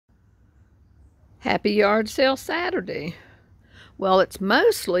Happy Yard Sale Saturday. Well, it's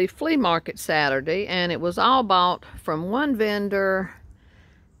mostly flea market Saturday, and it was all bought from one vendor,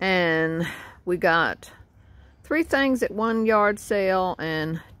 and we got 3 things at one yard sale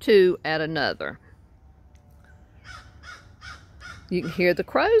and 2 at another. You can hear the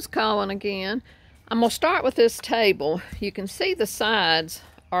crows calling again. I'm going to start with this table. You can see the sides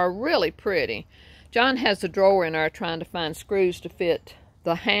are really pretty. John has a drawer in there trying to find screws to fit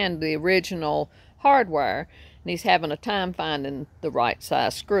the original hardware, and he's having a time finding the right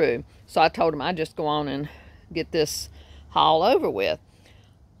size screw. So I told him I'd just go on and get this haul over with,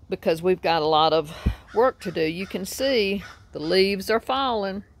 because we've got a lot of work to do. You can see the leaves are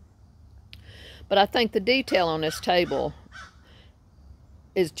falling, but I think the detail on this table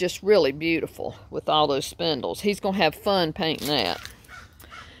is just really beautiful with all those spindles. He's gonna have fun painting that.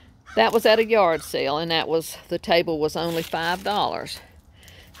 That was at a yard sale, and the table was only $5.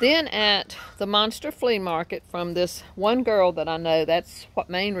 Then at the Monster Flea Market, from this one girl that I know, that's what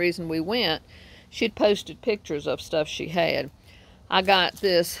main reason we went, she'd posted pictures of stuff she had. I got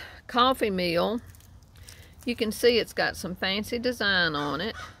this coffee meal. You can see it's got some fancy design on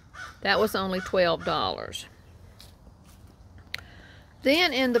it. That was only $12.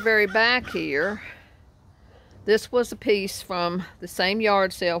 Then in the very back here, this was a piece from the same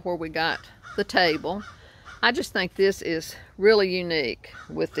yard sale where we got the table. I just think this is really unique,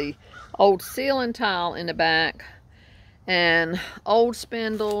 with the old ceiling tile in the back and old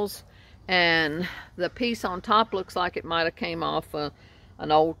spindles, and the piece on top looks like it might have came off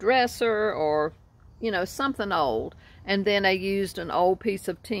an old dresser, or something old, and then they used an old piece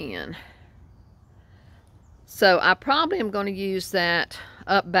of tin. So I probably am going to use that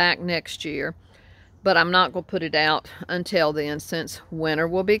up back next year, but I'm not going to put it out until then, since winter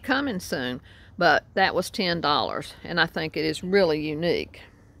will be coming soon. But that was $10, and I think it is really unique.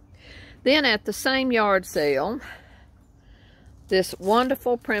 Then at the same yard sale, this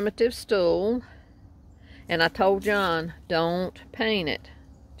wonderful primitive stool, and I told John, don't paint it,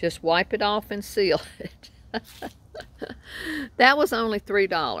 just wipe it off and seal it. That was only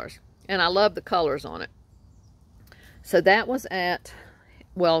 $3, and I love the colors on it. So that was at,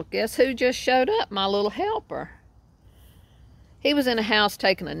 well, guess who just showed up? My little helper. He was in the house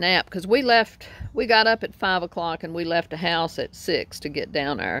taking a nap, because we got up at 5 o'clock and we left the house at 6 to get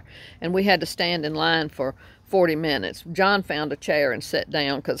down there, and we had to stand in line for 40 minutes. John found a chair and sat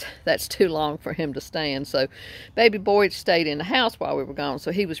down, because that's too long for him to stand. So baby boy stayed in the house while we were gone,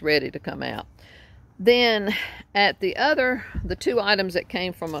 so he was ready to come out. Then at the 2 items that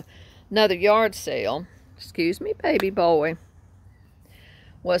came from another yard sale, excuse me baby boy,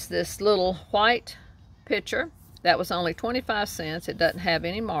 was this little white pitcher. That was only 25 cents. It doesn't have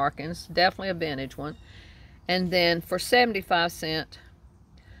any markings. Definitely a vintage one. And then for 75 cents,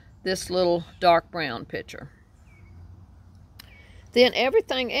 this little dark brown pitcher. Then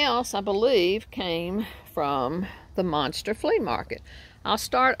everything else, I believe, came from the Monster Flea Market. I'll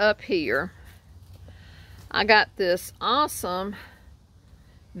start up here. I got this awesome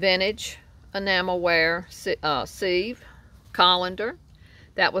vintage enamelware sieve colander.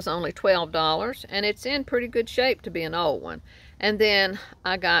 That was only $12, and it's in pretty good shape to be an old one. And then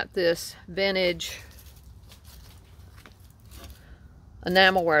I got this vintage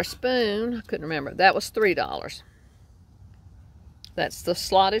enamelware spoon. I couldn't remember. That was $3. That's the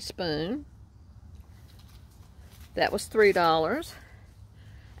slotted spoon. That was $3.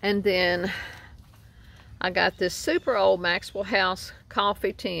 And then I got this super old Maxwell House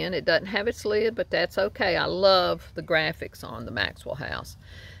coffee tin. It doesn't have its lid, but that's okay. I love the graphics on the Maxwell House.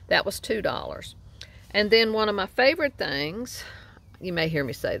 That was $2. And then one of my favorite things, you may hear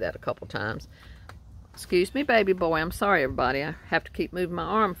me say that a couple times. Excuse me, baby boy. I'm sorry, everybody. I have to keep moving my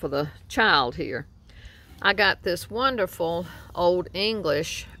arm for the child here. I got this wonderful old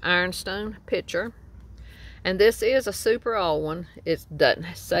English ironstone pitcher. And this is a super old one. It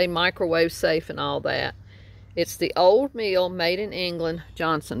doesn't say microwave safe and all that. It's the old meal, made in England,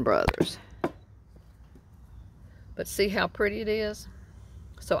 Johnson Brothers. But see how pretty it is?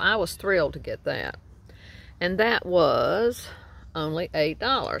 So I was thrilled to get that. And that was only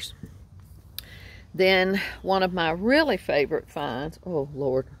 $8. Then one of my really favorite finds, oh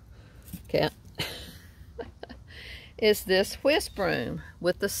Lord, cat, is this whisk broom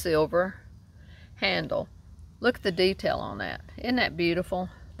with the silver handle. Look at the detail on that. Isn't that beautiful?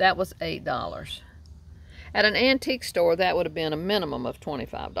 That was $8. At an antique store, that would have been a minimum of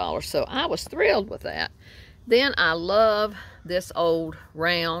 $25, so I was thrilled with that. Then I love this old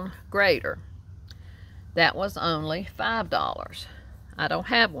round grater. That was only $5. I don't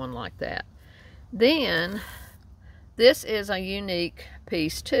have one like that. Then, this is a unique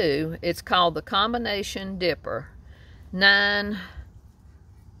piece too. It's called the Combination Dipper. 9,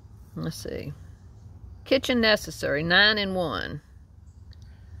 let's see, Kitchen Necessary, 9-in-1.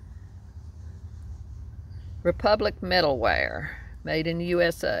 Republic Metalware, made in the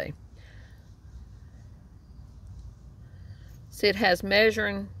USA. See, it has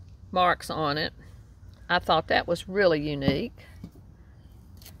measuring marks on it. I thought that was really unique.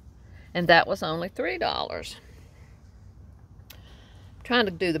 And that was only $3. Trying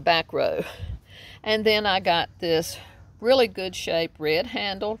to do the back row. And then I got this really good shape red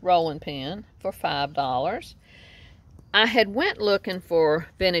handled rolling pin for $5. I had went looking for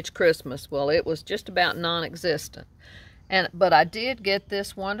vintage Christmas. Well, it was just about non-existent. But I did get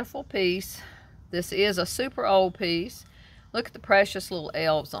this wonderful piece. This is a super old piece. Look at the precious little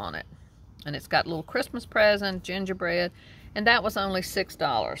elves on it. And it's got little Christmas present, gingerbread, and that was only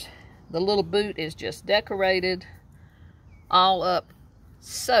 $6. The little boot is just decorated all up.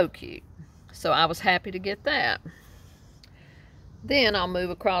 So cute. So I was happy to get that. Then I'll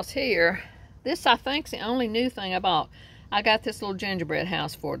move across here. This, I think, is the only new thing I bought. I got this little gingerbread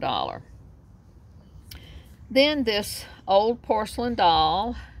house for $1. Then this old porcelain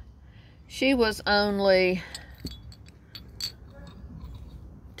doll. She was only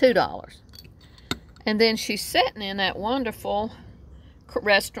 $2. And then she's sitting in that wonderful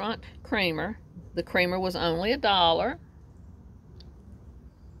restaurant creamer. The creamer was only $1.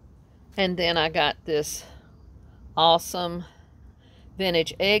 And then I got this awesome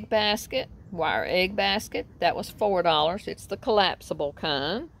vintage egg basket, wire egg basket. That was $4. It's the collapsible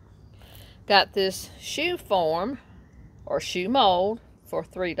kind. Got this shoe form or shoe mold for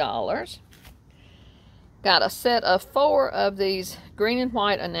 $3. Got a set of 4 of these green and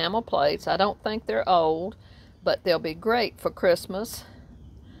white enamel plates. I don't think they're old, but they'll be great for Christmas.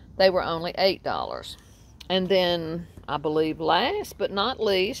 They were only $8. And then, I believe last but not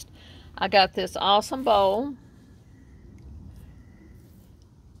least, I got this awesome bowl.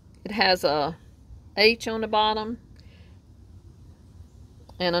 It has a H on the bottom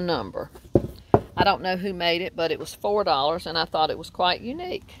and a number. I don't know who made it, but it was $4, and I thought it was quite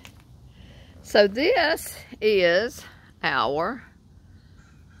unique. So this is our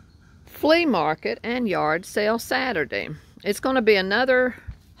flea market and yard sale Saturday. It's going to be another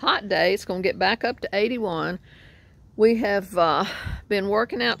hot day. It's going to get back up to 81. We have been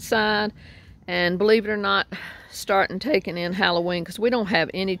working outside, and believe it or not, starting taking in Halloween, because we don't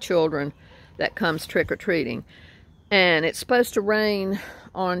have any children that comes trick-or-treating. And it's supposed to rain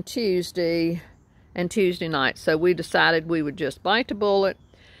on Tuesday and Tuesday night, so we decided we would just bite the bullet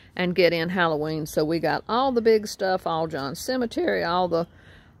and get in Halloween. So we got all the big stuff, all John's Cemetery, all the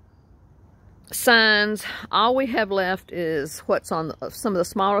signs. All we have left is what's on some of the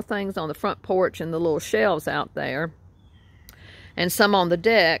smaller things on the front porch and the little shelves out there, and some on the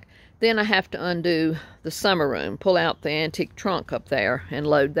deck. Then I have to undo the summer room, pull out the antique trunk up there and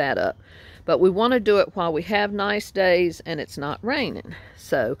load that up. But we want to do it while we have nice days and it's not raining.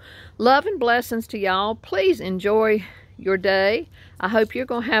 So love and blessings to y'all. Please enjoy your day. I hope you're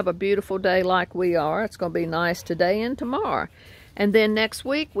going to have a beautiful day like we are. It's going to be nice today and tomorrow. And then next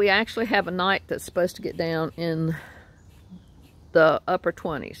week, we actually have a night that's supposed to get down in the upper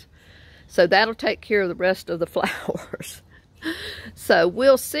 20s. So that'll take care of the rest of the flowers. So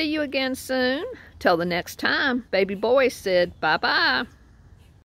we'll see you again soon. Till the next time, baby boy said bye-bye.